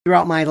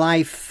Throughout my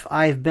life,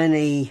 I've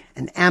been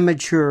an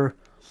amateur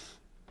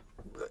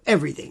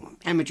everything.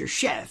 Amateur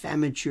chef,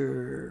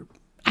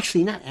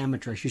 actually not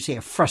amateur, I should say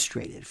a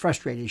frustrated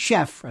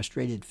chef,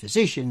 frustrated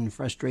physician,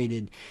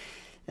 frustrated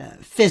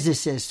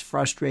physicist,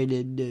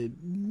 frustrated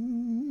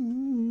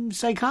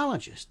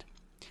psychologist.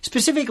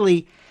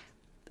 Specifically,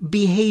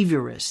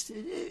 behaviorist,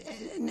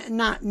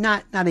 not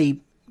a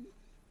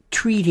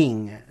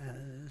treating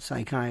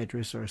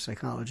psychiatrist or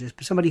psychologist,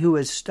 but somebody who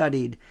has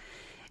studied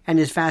and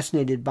is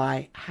fascinated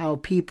by how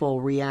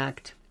people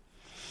react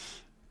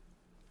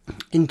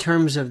in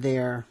terms of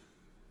their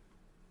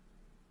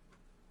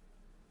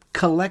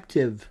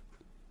collective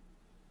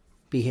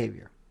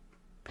behavior.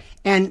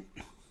 And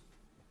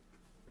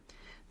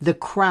the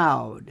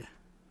crowd,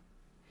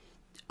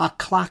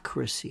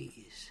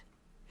 ochlocracies,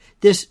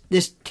 this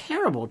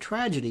terrible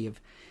tragedy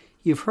of,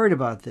 you've heard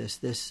about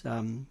this,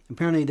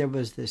 apparently there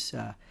was this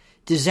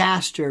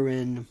disaster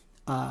in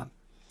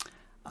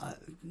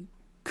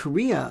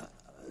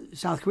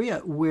South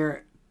Korea,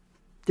 where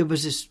there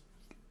was this,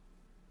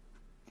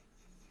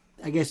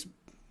 I guess,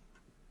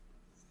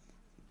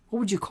 what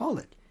would you call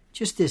it?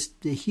 Just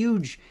the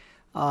huge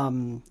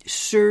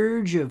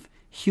surge of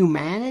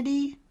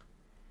humanity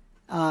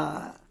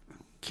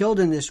killed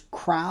in this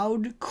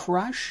crowd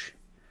crush.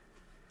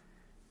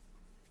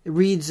 It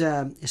reads,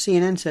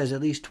 CNN says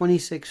at least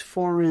 26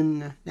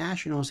 foreign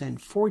nationals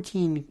and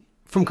 14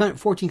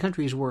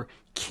 countries were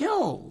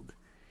killed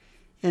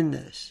in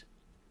this.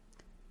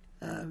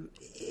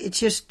 It's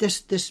just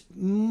this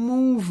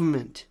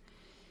movement,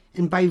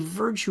 and by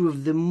virtue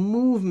of the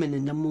movement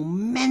and the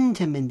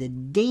momentum and the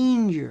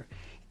danger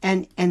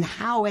and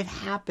how it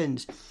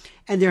happens,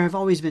 and there have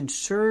always been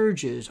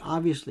surges,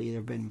 obviously there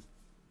have been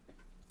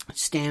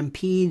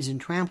stampedes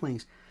and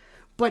tramplings,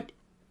 but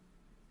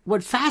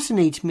what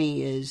fascinates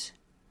me is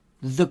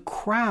the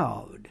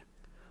crowd,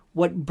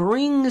 what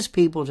brings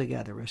people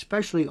together,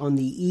 especially on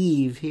the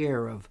eve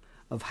here of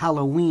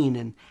Halloween,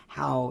 and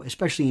how,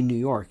 especially in New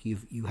York,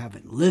 you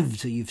haven't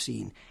lived till you've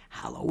seen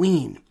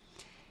Halloween.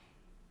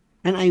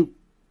 And I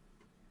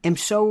am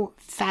so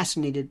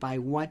fascinated by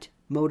what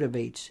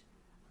motivates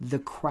the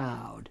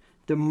crowd,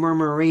 the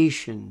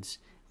murmurations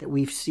that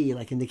we see,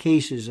 like in the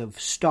cases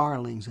of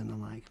starlings and the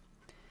like.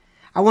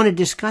 I want to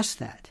discuss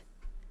that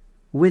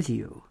with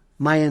you,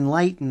 my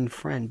enlightened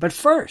friend. But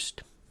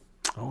first,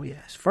 a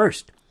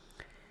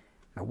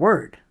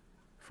word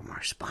from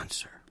our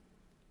sponsor.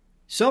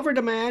 Silver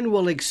demand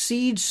will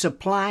exceed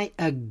supply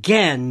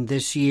again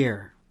this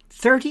year.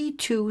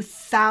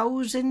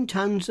 32,000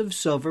 tons of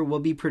silver will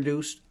be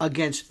produced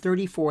against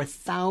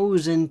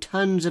 34,000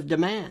 tons of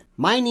demand.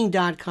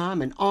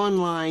 Mining.com, an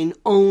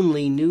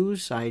online-only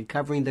news site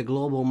covering the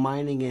global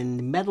mining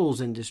and metals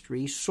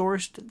industry,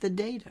 sourced the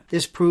data.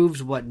 This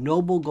proves what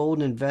Noble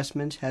Gold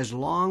Investments has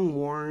long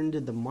warned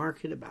the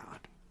market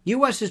about.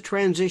 U.S.'s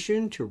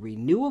transition to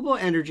renewable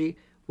energy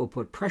will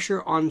put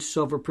pressure on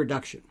silver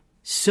production.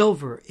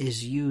 Silver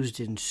is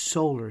used in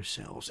solar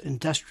cells,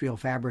 industrial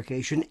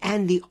fabrication,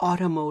 and the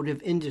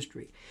automotive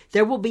industry.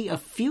 There will be a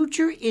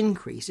future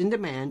increase in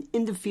demand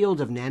in the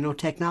field of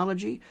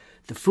nanotechnology,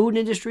 the food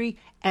industry,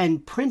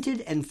 and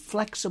printed and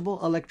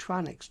flexible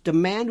electronics.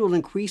 Demand will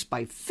increase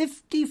by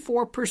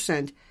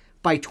 54%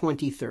 by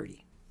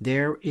 2030.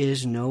 There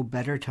is no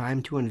better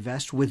time to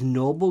invest with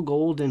Noble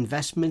Gold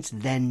Investments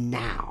than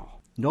now.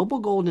 Noble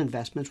Gold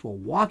Investments will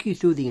walk you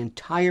through the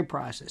entire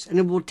process, and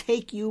it will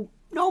take you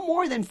no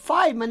more than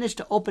 5 minutes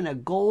to open a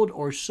gold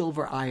or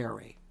silver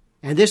IRA.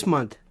 And this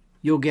month,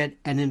 you'll get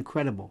an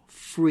incredible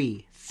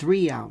free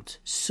 3-ounce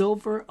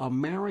silver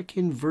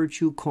American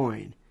Virtue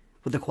coin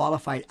with a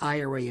qualified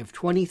IRA of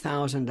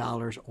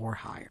 $20,000 or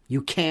higher.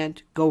 You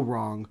can't go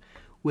wrong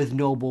with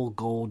Noble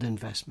Gold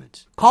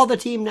Investments. Call the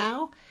team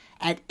now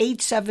at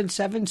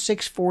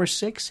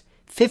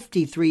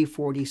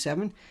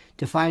 877-646-5347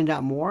 to find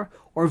out more,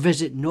 or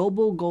visit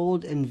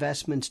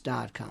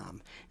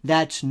noblegoldinvestments.com.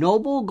 That's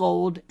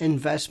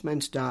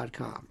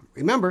noblegoldinvestments.com.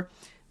 Remember,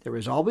 there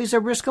is always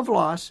a risk of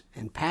loss,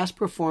 and past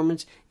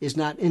performance is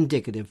not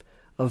indicative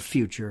of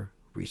future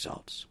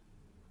results.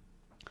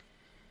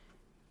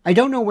 I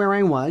don't know where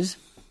I was.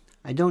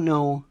 I don't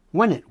know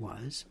when it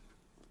was.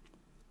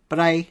 But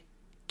I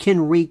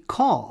can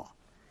recall,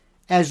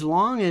 as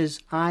long as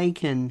I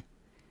can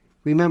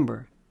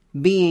remember,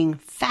 being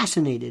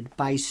fascinated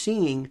by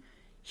seeing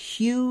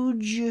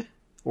huge,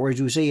 or as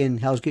we say in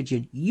Hell's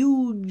Kitchen,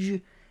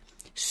 huge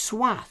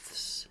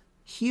swaths,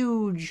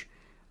 huge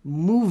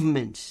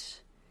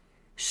movements,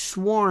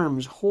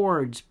 swarms,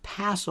 hordes,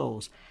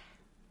 passels,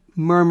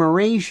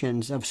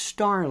 murmurations of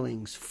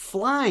starlings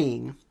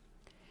flying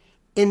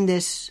in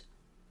this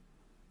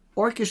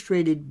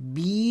orchestrated,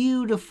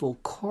 beautiful,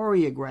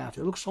 choreographed,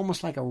 it looks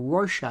almost like a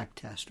Rorschach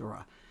test or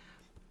a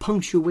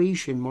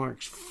punctuation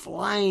marks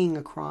flying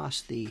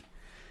across the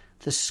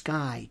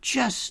sky.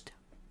 Just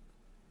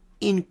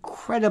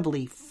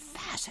incredibly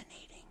fascinating.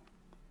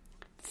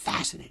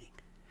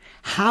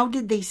 How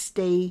did they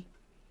stay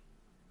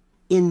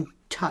in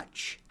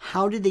touch?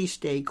 How did they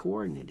stay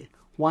coordinated?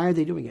 Why are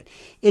they doing it?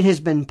 It has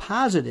been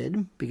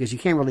posited, because you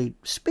can't really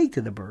speak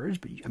to the birds,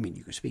 but I mean,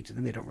 you can speak to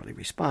them, they don't really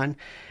respond,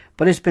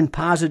 but it's been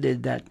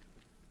posited that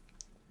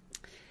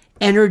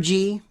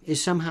energy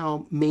is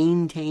somehow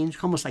maintained,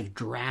 almost like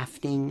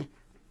drafting.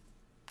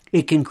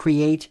 It can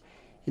create,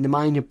 in the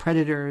mind of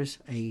predators,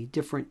 a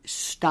different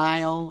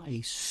style,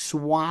 a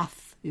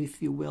swath,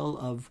 if you will,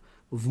 of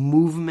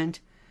movement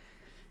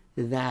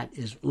that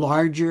is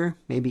larger.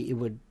 Maybe it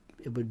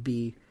would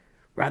be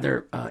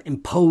rather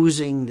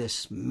imposing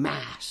this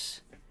mass,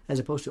 as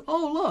opposed to,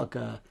 oh, look,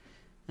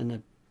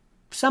 an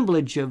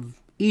assemblage of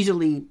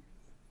easily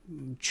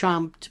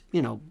chomped,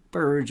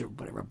 birds or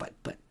whatever.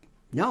 But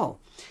no.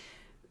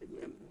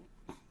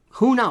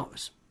 Who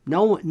knows?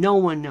 No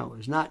one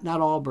knows. Not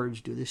all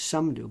birds do this.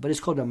 Some do. But it's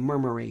called a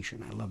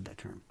murmuration. I love that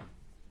term.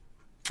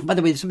 By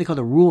the way, there's something called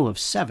the Rule of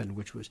 7,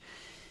 which was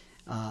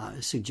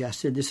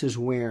suggested. This is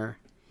where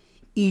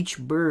each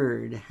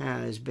bird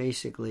has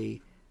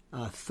basically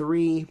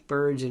 3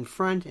 birds in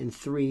front and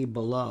 3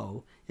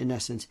 below, in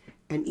essence,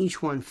 and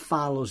each one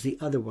follows the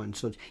other one.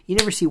 So you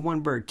never see one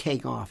bird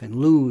take off and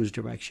lose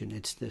direction.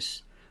 It's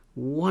this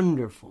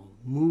wonderful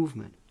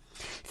movement.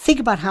 Think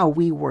about how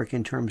we work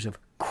in terms of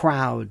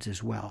crowds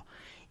as well,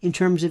 in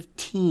terms of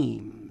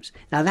teams.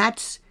 Now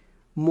that's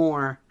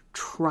more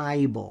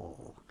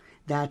tribal.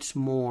 That's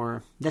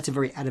a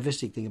very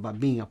atavistic thing about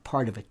being a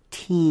part of a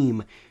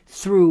team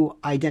through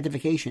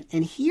identification.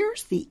 And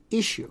here's the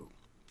issue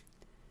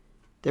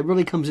that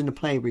really comes into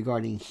play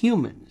regarding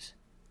humans.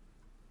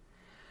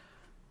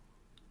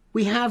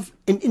 We have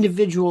an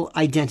individual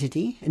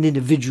identity, an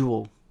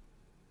individual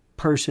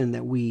person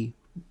that we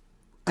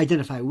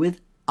identify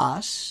with,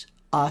 us,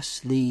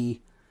 the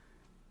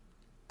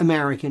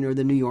American or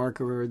the New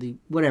Yorker or the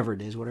whatever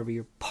it is, whatever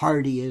your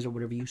party is or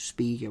whatever you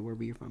speak or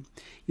wherever you're from.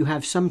 You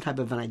have some type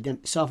of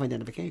an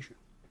self-identification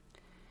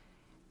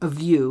of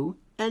you,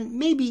 and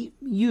maybe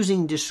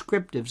using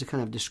descriptives to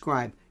kind of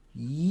describe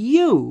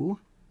you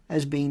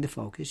as being the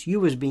focus,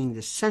 you as being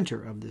the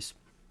center of this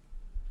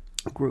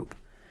group.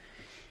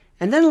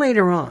 And then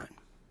later on,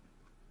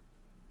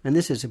 and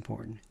this is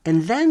important,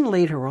 and then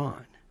later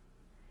on,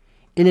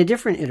 in a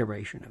different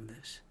iteration of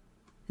this,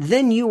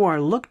 then you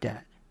are looked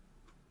at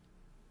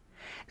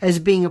as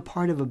being a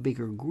part of a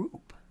bigger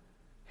group.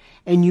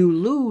 And you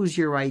lose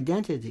your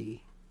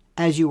identity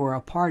as you are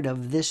a part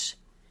of this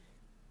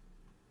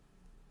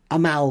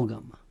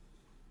amalgam.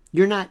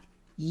 You're not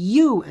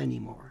you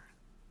anymore.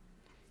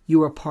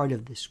 You are part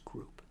of this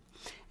group.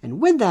 And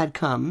with that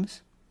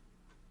comes,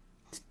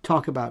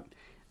 talk about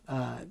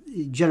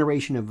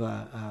generation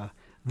of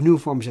new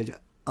forms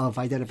of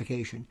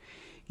identification.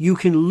 You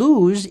can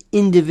lose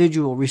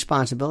individual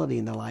responsibility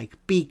and the like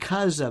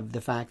because of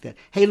the fact that,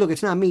 hey, look,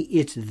 it's not me,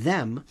 it's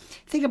them.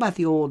 Think about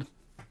the old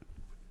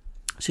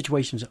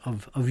situations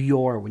of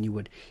yore when you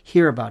would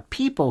hear about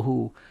people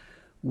who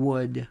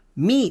would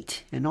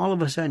meet and all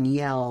of a sudden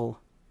yell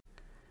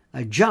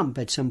a jump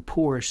at some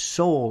poor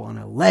soul on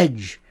a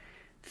ledge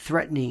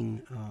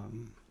threatening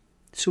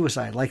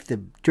suicide, like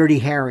the Dirty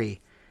Harry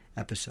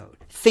episode.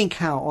 Think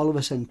how all of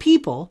a sudden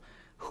people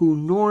who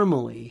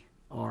normally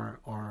are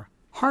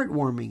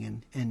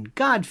heartwarming and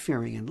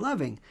God-fearing and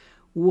loving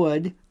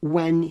would,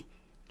 when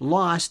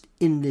lost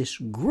in this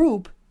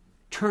group,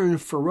 turn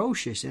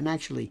ferocious and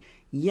actually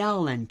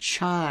yell and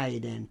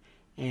chide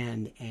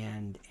and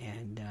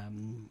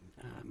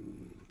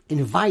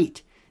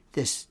invite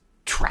this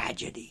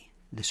tragedy,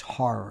 this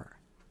horror.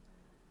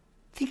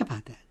 Think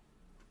about that.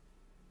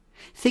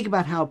 Think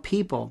about how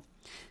people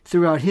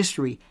throughout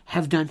history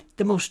have done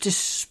the most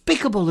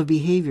despicable of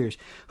behaviors,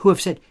 who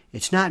have said,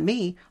 it's not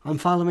me, I'm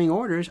following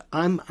orders,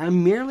 I'm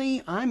merely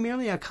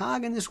a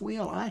cog in this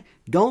wheel.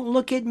 Don't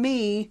look at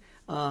me.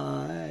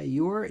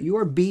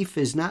 Your beef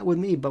is not with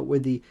me, but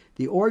with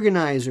the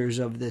organizers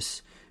of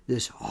this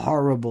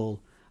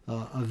horrible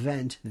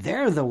event.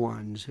 They're the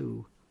ones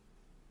who.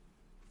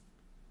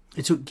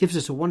 It gives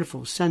us a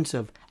wonderful sense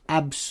of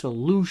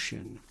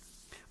absolution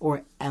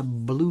or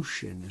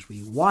ablution as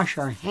we wash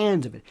our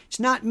hands of it. It's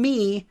not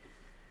me.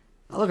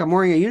 Look, I'm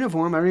wearing a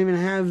uniform. I don't even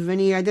have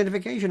any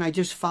identification. I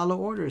just follow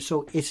orders.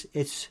 So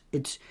it's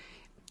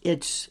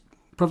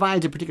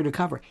provides a particular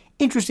cover.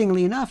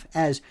 Interestingly enough,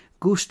 as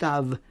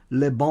Gustave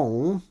Le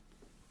Bon,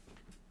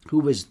 who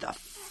was the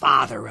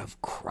father of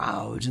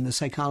crowds and the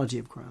psychology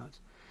of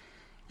crowds,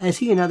 as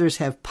he and others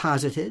have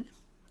posited,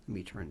 let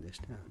me turn this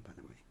down, by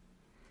the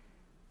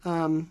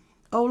way.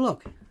 Oh,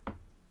 look,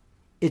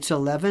 it's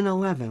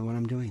 11:11 when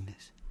I'm doing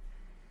this.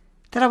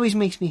 That always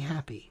makes me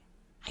happy.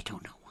 I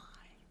don't know why.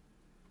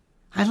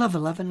 I love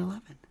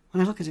 11:11.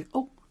 When I look at it,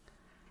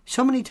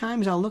 so many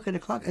times I'll look at a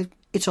clock,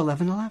 it's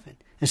 11:11.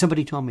 And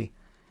somebody told me,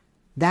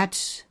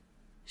 that's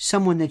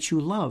someone that you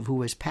love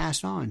who has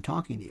passed on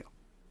talking to you.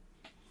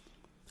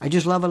 I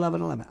just love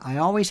 11:11. I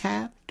always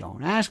have.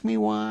 Don't ask me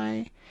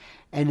why.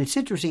 And it's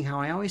interesting how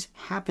I always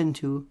happen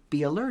to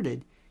be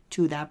alerted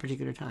to that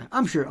particular time.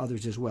 I'm sure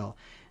others as well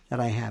that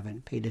I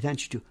haven't paid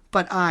attention to.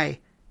 But I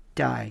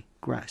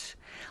digress.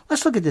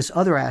 Let's look at this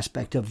other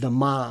aspect of the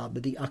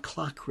mob, the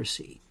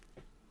ochlocracy.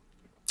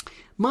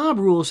 mob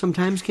rule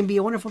sometimes can be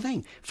a wonderful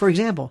thing. For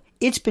example,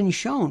 it's been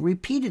shown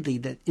repeatedly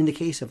that in the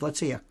case of, let's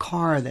say, a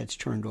car that's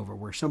turned over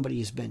where somebody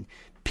has been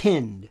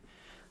pinned,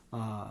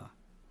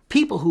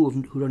 people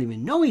who don't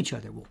even know each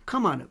other will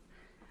come out of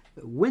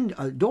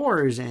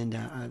doors and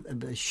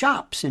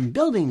shops and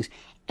buildings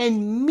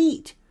and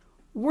meet,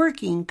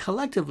 working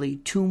collectively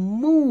to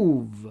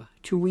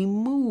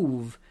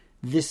remove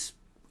this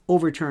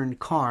overturned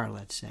car,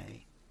 let's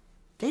say.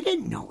 They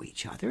didn't know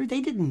each other. They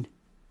didn't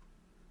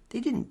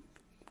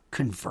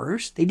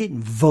converse. They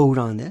didn't vote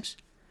on this.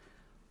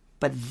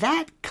 But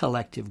that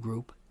collective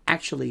group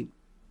actually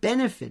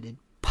benefited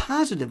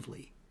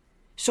positively.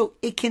 So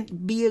it can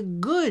be a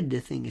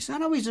good thing. It's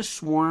not always a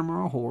swarm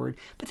or a horde.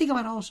 But think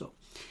about also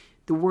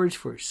the words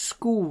for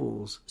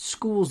schools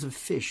of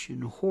fish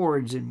and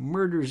hordes and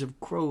murders of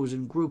crows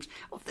and groups.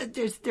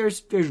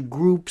 There's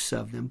groups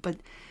of them. But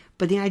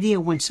the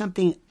idea when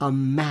something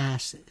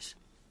amasses.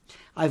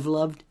 I've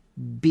loved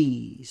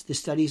bees, the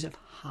studies of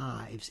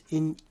hives,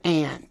 and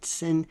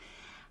ants, and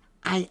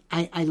I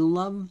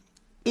love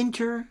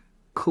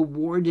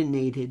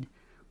intercoordinated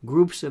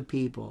groups of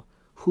people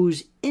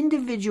whose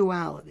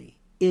individuality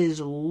is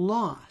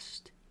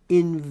lost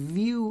in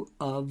view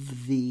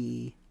of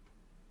the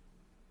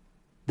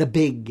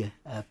big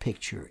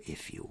picture,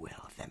 if you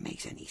will, if that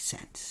makes any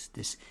sense.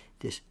 This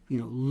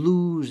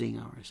losing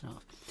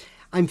ourselves.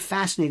 I'm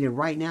fascinated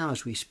right now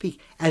as we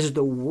speak, as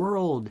the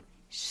World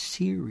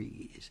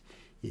Series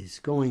is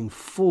going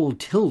full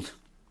tilt.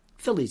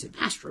 Phillies and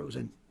Astros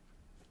and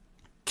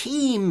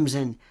teams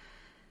and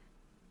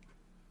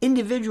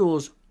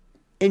individuals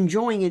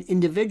enjoying it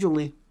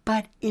individually,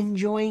 but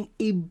enjoying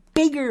a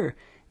bigger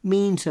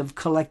means of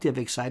collective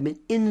excitement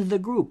in the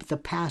group, the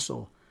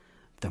passel,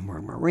 the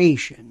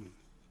murmuration.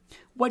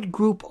 What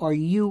group are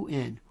you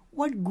in?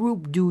 What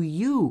group do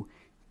you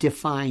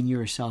define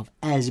yourself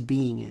as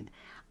being in?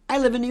 I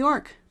live in New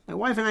York. My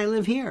wife and I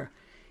live here.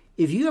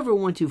 If you ever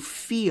want to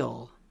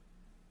feel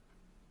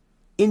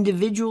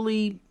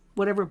individually,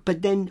 whatever,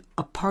 but then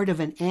a part of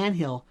an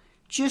anthill,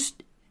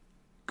 just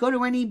go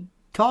to any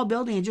tall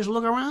building and just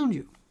look around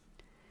you.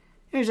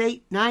 There's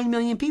 8-9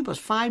 million people.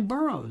 It's 5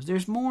 boroughs.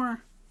 There's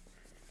more.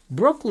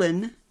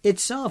 Brooklyn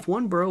itself,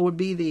 one borough would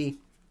be the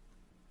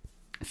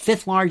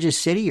 5th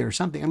largest city or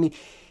something. I mean,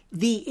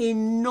 the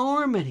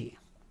enormity.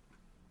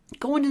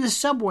 Go into the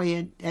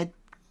subway at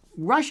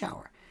rush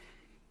hour.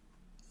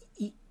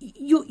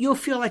 You'll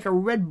feel like a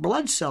red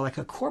blood cell, like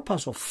a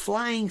corpuscle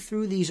flying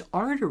through these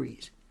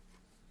arteries.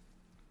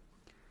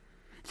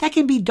 That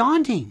can be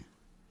daunting.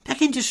 That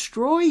can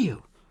destroy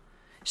you.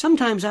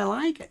 Sometimes I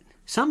like it.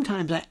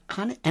 Sometimes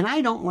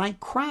I don't like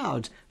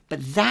crowds,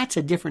 but that's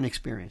a different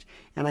experience.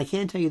 And I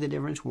can't tell you the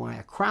difference why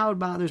a crowd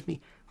bothers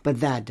me,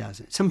 but that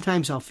doesn't.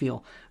 Sometimes I'll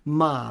feel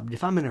mobbed.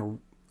 If I'm in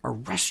a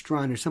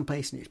restaurant or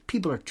someplace and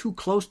people are too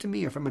close to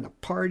me, or if I'm in a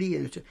party,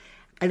 and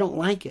I don't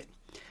like it.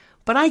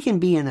 But I can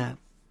be in a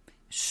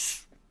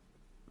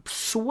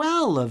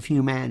swell of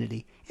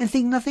humanity and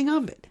think nothing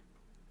of it.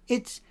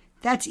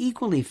 That's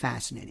equally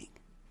fascinating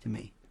to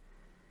me.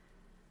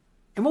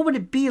 And what would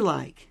it be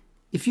like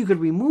if you could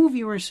remove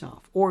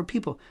yourself, or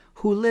people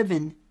who live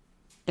in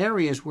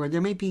areas where there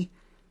may be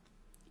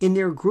in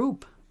their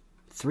group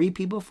 3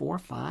 people, 4,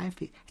 5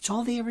 people, it's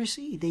all they ever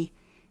see.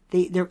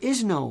 There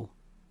is no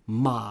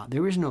mob,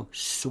 there is no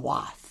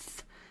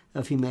swath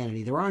of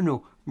humanity. There are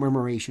no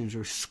murmurations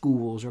or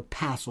schools or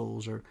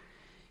passels or.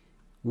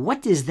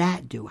 What does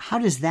that do? How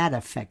does that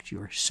affect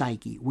your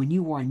psyche when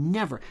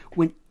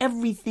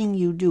everything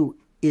you do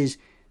is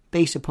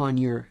based upon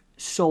your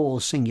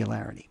soul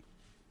singularity?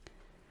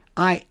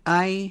 I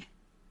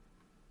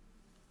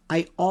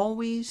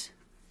always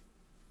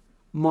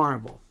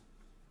marvel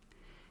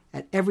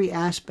at every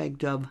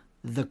aspect of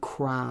the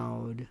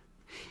crowd.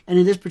 And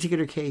in this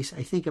particular case,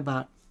 I think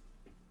about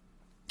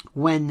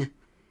when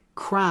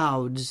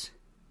crowds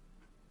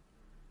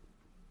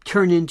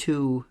turn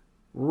into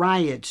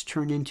riots,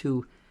 turn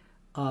into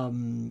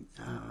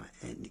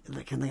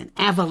like an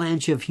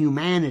avalanche of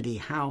humanity,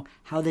 how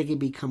they can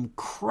become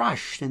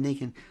crushed and they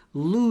can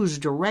lose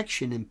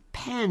direction and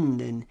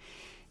pend, and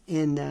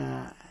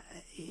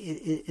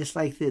it's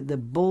like the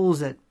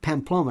bulls at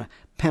Pamplona.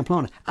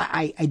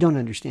 I don't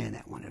understand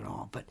that one at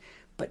all, but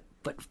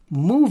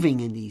moving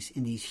in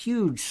these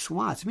huge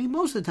swaths. I mean,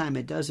 most of the time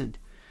it doesn't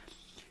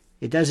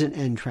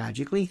end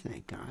tragically,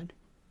 thank God.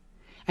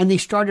 And they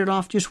started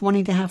off just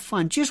wanting to have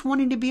fun, just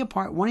wanting to be a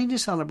part, wanting to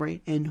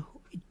celebrate, and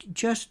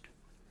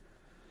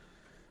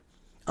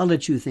I'll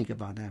let you think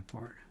about that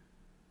part.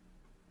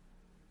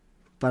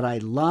 But I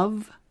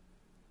love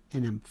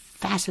and am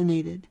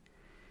fascinated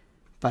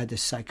by the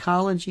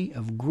psychology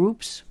of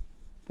groups,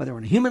 whether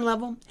on a human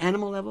level,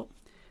 animal level,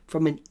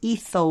 from an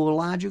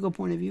ethological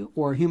point of view,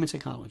 or human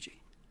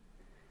psychology.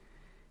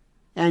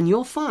 And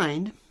you'll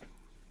find,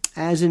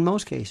 as in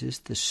most cases,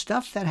 the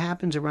stuff that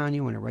happens around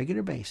you on a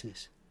regular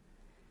basis,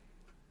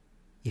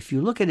 if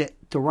you look at it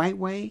the right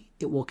way,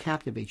 it will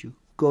captivate you.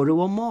 Go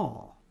to a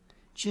mall.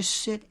 Just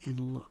sit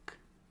and look.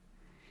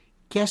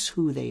 Guess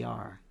who they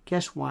are.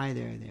 Guess why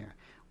they're there.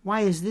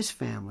 Why is this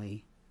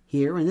family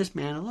here and this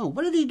man alone.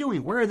 What are they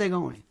doing? Where are they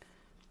going?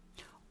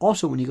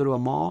 Also, when you go to a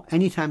mall,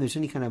 anytime there's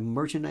any kind of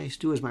merchandise,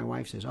 do as my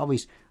wife says.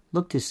 Always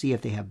look to see if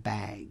they have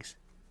bags.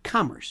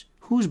 Commerce.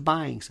 Who's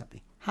buying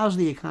something? How's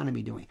the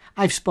economy doing?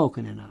 I've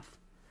spoken enough.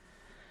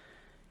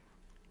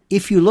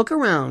 If you look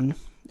around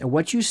at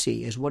what you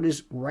see is what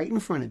is right in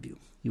front of you,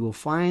 you will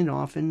find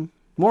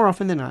more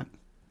often than not,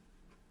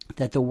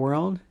 that the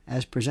world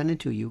as presented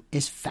to you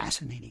is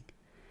fascinating.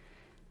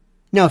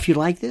 Now, if you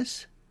like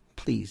this,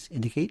 please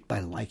indicate by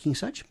liking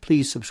such.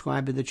 Please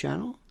subscribe to the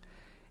channel.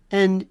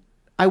 And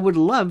I would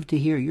love to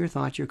hear your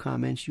thoughts, your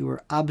comments,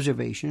 your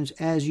observations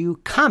as you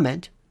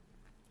comment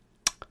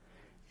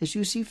as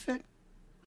you see fit.